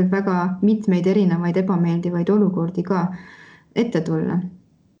ja seal võib väga mitmeid erinevaid ebameeldivaid olukordi ka ette tulla.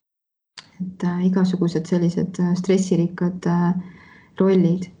 Et igasugused sellised stressirikkad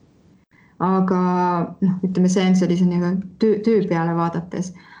rollid. Aga ütleme, see on sellise töö peale vaadates,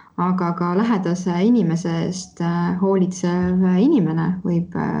 aga ka lähedase inimese eest hoolitsev inimene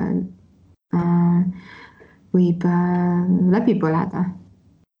võib läbi põleda.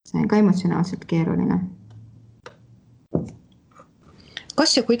 See on ka emotsionaalselt keeruline.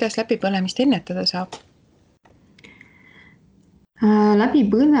 Kas ja kuidas läbipõlemist ennetada saab?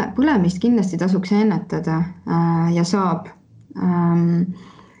 Läbipõlemist kindlasti tasuks ennetada ja saab,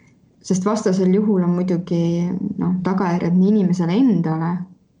 sest vastasel juhul on muidugi tagajärjed nii inimesele endale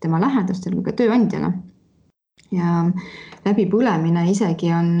tema lähedastel kui ka tööandjale. Ja läbipõlemine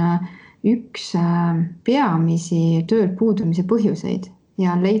isegi on üks peamisi töölt puudumise põhjuseid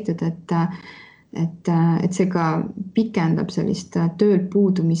ja on leitud, et see ka pikendab sellist töölt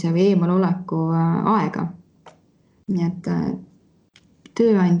puudumise või eemaloleku aega. Nii et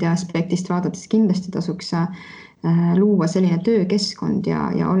tööandja aspektist vaadates kindlasti tasuks luua selline töökeskkond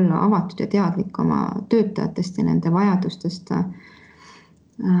ja olla avatud ja teadlik oma töötajatest ja nende vajadustest.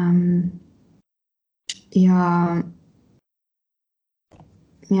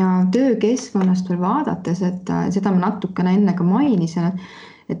 Ja töökeskkonnast veel vaadates, et seda ma natukene enne ka mainisin,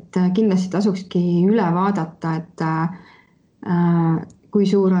 et kindlasti tasukski üle vaadata, et kui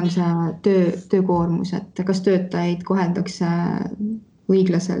suur on see töökoormus, et kas töötajaid koheldakse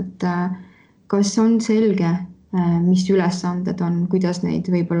õiglaselt, kas on selge, mis ülesanded on, kuidas neid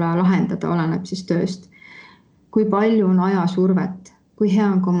võib-olla lahendada, oleneb siis tööst. Kui palju on ajasurvet, kui hea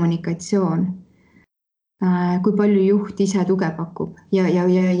on kommunikatsioon, kui palju juht ise tuge pakub ja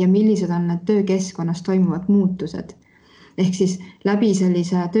millised on need töökeskkonnas toimuvad muutused. Ehk siis läbi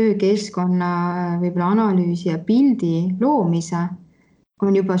sellise töökeskkonna võib-olla analüüsi ja pildi loomise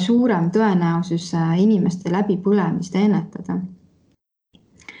on juba suurem tõenäosus inimeste läbipõlemist ennetada.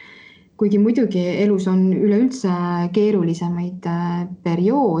 Kuigi muidugi elus on üleüldse keerulisemaid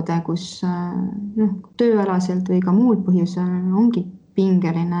perioode, kus tööalaselt või ka muul põhjusel ongi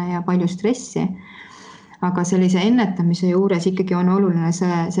pingeline ja palju stressi. Aga sellise ennetamise juures ikkagi on oluline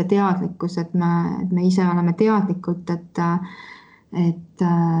see teadlikkus, et me ise oleme teadlikud, et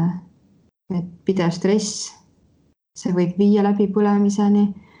pidev stress, see võib viia läbipõlemiseni.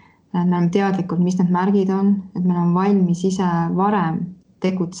 Me oleme teadlikud, mis need märgid on, et me oleme valmis ise varem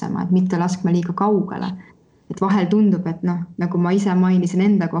tegutsema, et mitte laskma liiga kaugele. Et vahel tundub, et nagu ma ise mainisin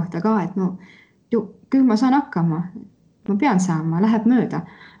enda kohta ka, et küll ma saan hakkama, ma pean saama, läheb mööda.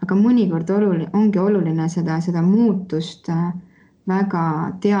 Aga mõnikord ongi oluline seda muutust väga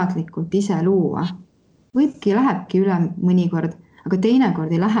teadlikult ise luua. Lähebki üle mõnikord, aga teinekord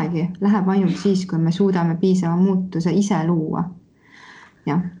ei lähegi. Läheb ainult siis, kui me suudame piisava muutuse ise luua.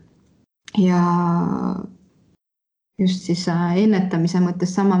 Ja just siis ennetamise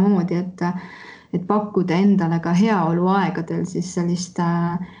mõttes samamoodi, et pakkuda endale ka heaoluaegadel siis sellist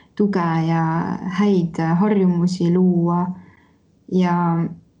tuge ja häid harjumusi luua. Ja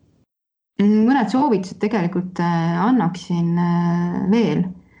mõned soovitused tegelikult annaksin veel,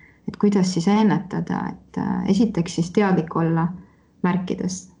 et kuidas siis ennetada, et esiteks siis teadlik olla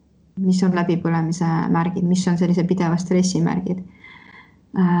märkidest, mis on läbipõlemise märgid, mis on sellise pideva stressi märgid.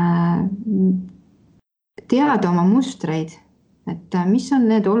 Teada oma mustreid, et mis on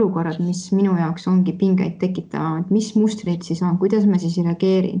need olukorrad, mis minu jaoks ongi pingeid tekitavad, mis mustreid siis on, kuidas ma siis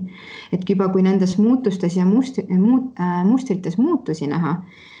reageerin. Et juba kui nendes muutustes ja mustrites muutusi näha,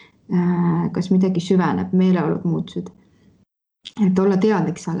 kas midagi süveneb, meeleolud muutused, et olla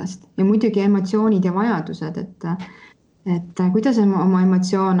teadlik sellest. Ja muidugi emotsioonid ja vajadused, et kuidas oma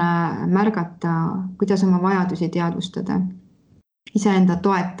emotsioone märgata, kuidas oma vajadusi teadvustada, iseenda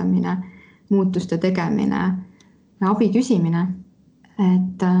toetamine, muutuste tegemine, abi küsimine,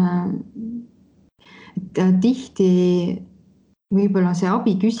 et tihti võib-olla see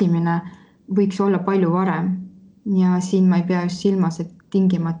abi küsimine võiks olla palju varem ja siin ma ei pea just silmas, et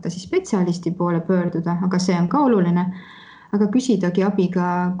tingimata siis spetsialisti poole pöörduda, aga see on ka oluline, aga küsidagi abi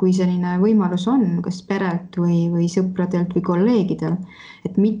ka, kui selline võimalus on, kas perelt või sõpradelt või kolleegidel,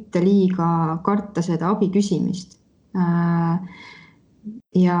 et mitte liiga karta seda abi küsimist.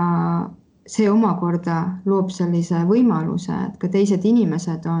 Ja see omakorda loob sellise võimaluse, et ka teised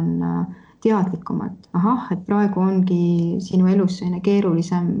inimesed on teadlikumad. Et praegu ongi sinu elus selline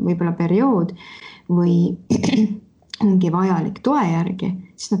keerulisem võib-olla periood või ongi vajalik toe järgi,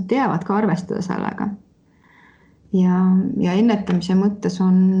 siis nad teavad ka arvestada sellega. Ja ennetamise mõttes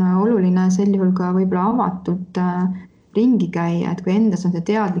on oluline sel juhul ka võib-olla avatult ringi käia, et kui endas on see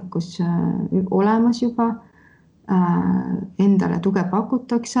teadlikkus olemas juba, endale tuge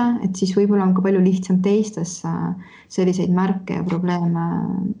pakutakse, et siis võib-olla on ka palju lihtsam teistes selliseid märke ja probleeme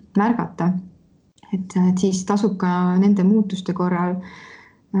märgata. Et siis tasub ka nende muutuste korral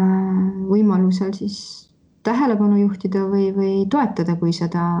võimalusel siis tähelepanu juhtida või toetada, kui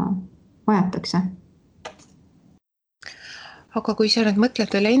seda vajatakse. Aga kui sa nüüd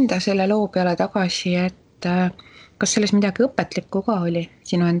mõtled veel enda selle loo peale tagasi, et kas selles midagi õpetlikku ka oli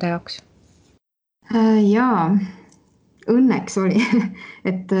sinu enda jaoks? Jaa, õnneks oli,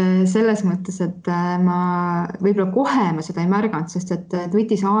 et selles mõttes, et ma võib-olla kohe ma seda ei märganud, sest et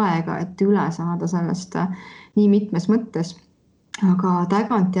võttis aega, et üle saada sellest nii mitmes mõttes. Aga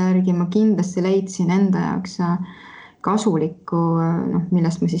tagantjärgi ma kindlasti leidsin enda jaoks kasulikku,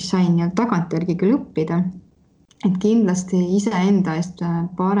 millest ma siis sain tagantjärgi küll õppida. Et kindlasti iseenda eest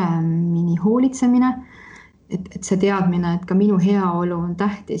paremini hoolitsemine, et see teadmine, et ka minu heaolu on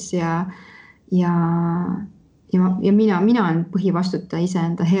tähtis ja mina olen põhivastutaja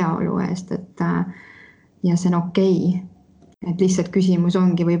iseenda heaolu eest, ja see on okei. Et lihtsalt küsimus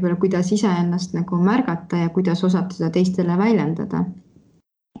ongi võib-olla, kuidas iseennast nagu märgata ja kuidas osata seda teistele väljendada.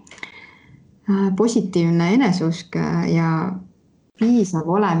 Positiivne eneseusk ja piisav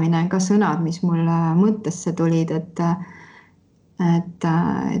olemine ka sõnad, mis mulle mõttesse tulid, et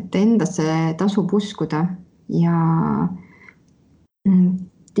endasse tasub uskuda ja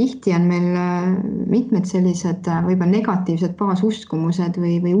tihti on meil mitmed sellised võib-olla negatiivsed baasuskumused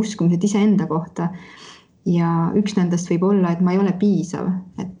või uskumused iseenda kohta. Ja üks nendest võib olla, et ma ei ole piisav,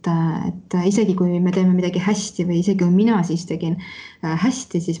 et isegi kui me teeme midagi hästi või isegi kui mina siis tegin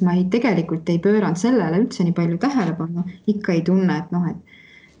hästi, siis ma tegelikult ei pööranud sellele üldse nii palju tähelepanu, ikka ei tunne, et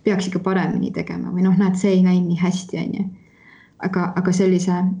peaks ikka paremini tegema või näed, see ei näi nii hästi, on ju. Aga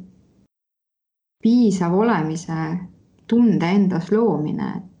sellise piisav olemise tunde endas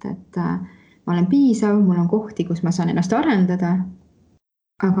loomine, et ma olen piisav, mul on kohti, kus ma saan ennast arendada,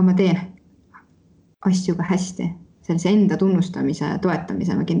 aga ma teen asju ka hästi. Sellise enda tunnustamise,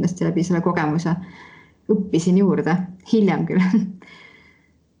 toetamise ma kindlasti läbi selle kogemuse õppisin juurde, hiljem küll.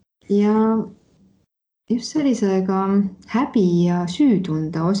 Ja just sellise ka häbi ja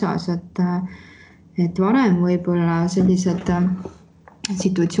süütunde osas, et varem võib-olla sellised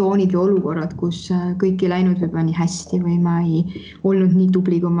situatsioonid või olukorrad, kus kõik ei läinud võib-olla nii hästi või ma ei olnud nii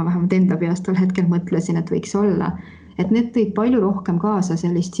tubli, kui ma vähemalt enda peast tol hetkel mõtlesin, et võiks olla. Et need tõid palju rohkem kaasa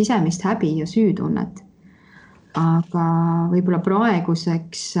sellist sisemist häbi ja süütunnet. Aga võib-olla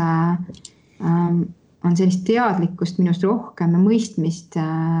praeguseks on sellist teadlikkust minust rohkem ja mõistmist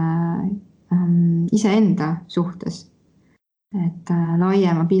iseenda suhtes. Et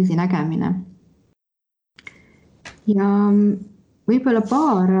laiema pildi nägemine. Ja võib-olla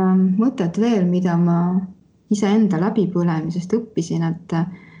paar mõtet veel, mida ma iseenda läbipõlemisest õppisin, et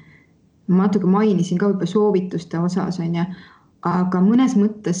ma natuke mainisin ka võib-olla soovituste osas, aga mõnes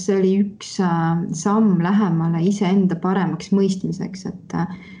mõttes see oli üks samm lähemale iseenda paremaks mõistmiseks, et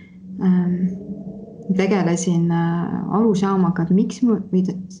tegelesin arusaamaga, et miks või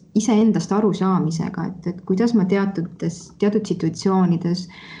iseendast arusaamisega, et kuidas ma teatud situatsioonides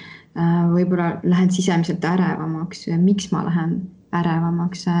võib-olla lähen sisemiselt ärevamaks ja miks ma lähen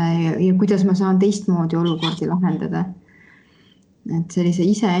ärevamaks ja kuidas ma saan teistmoodi olukordi lahendada. Et sellise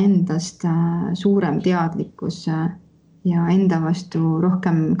iseendast suurem teadlikkus ja enda vastu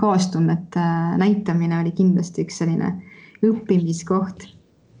rohkem kaastunnet näitamine oli kindlasti üks selline õppimiskoht.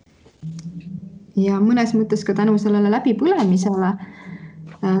 Ja mõnes mõttes ka tänu sellele läbipõlemisele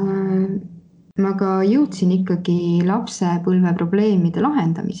ma ka jõudsin ikkagi lapsepõlve probleemide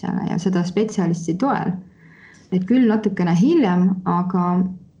lahendamisele ja seda spetsialisti toel. Et küll natukene hiljem, aga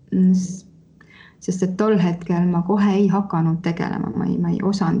sest et tol hetkel ma kohe ei hakanud tegelema, ma ei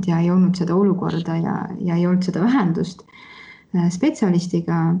osanud ja ei olnud seda olukorda ja ei olnud seda vähendust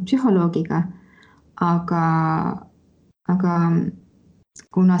spetsialistiga, psühholoogiga, aga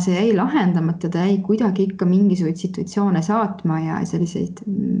kuna see jäi lahendamata, ta jäi kuidagi ikka mingisuguseid situatsioone saatma ja selliseid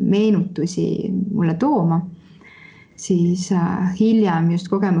meenutusi mulle tooma, siis hiljem just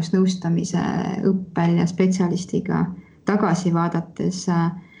kogemusnõustamise õppel ja spetsialistiga tagasi vaadates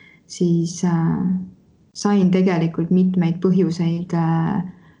siis sain tegelikult mitmeid põhjuseid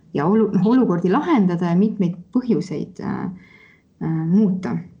ja olukordi lahendada ja mitmeid põhjuseid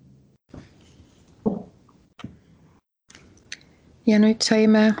muuta. Ja nüüd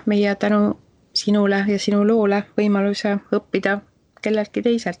saime meie tänu sinule ja sinu loole võimaluse õppida kelleltki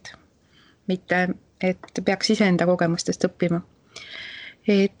teiselt, mitte et peaks iseenda kogemustest õppima.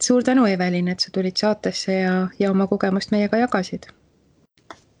 Et suur tänu, Evelin, et sa tulid saatesse ja oma kogemust meiega jagasid.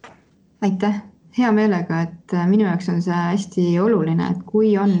 Aitäh, hea meelega, et minu jaoks on see hästi oluline, et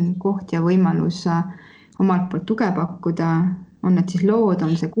kui on koht ja võimalus omalt poolt tuge pakkuda, on need siis lood,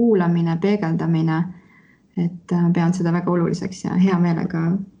 on see kuulamine, peegeldamine, et pean seda väga oluliseks ja hea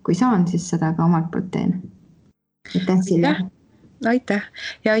meelega, kui saan, siis seda ka omalt poolt teen. Aitäh, Silja! Aitäh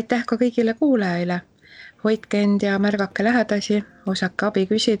ja aitäh ka kõigile kuulajaile. Hoidke end ja märgake lähedasi, osake abi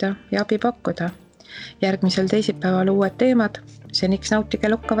küsida ja abi pakkuda. Järgmisel teisipäeval uued teemad, seniks nautige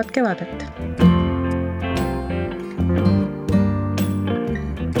lokkavat kevadet.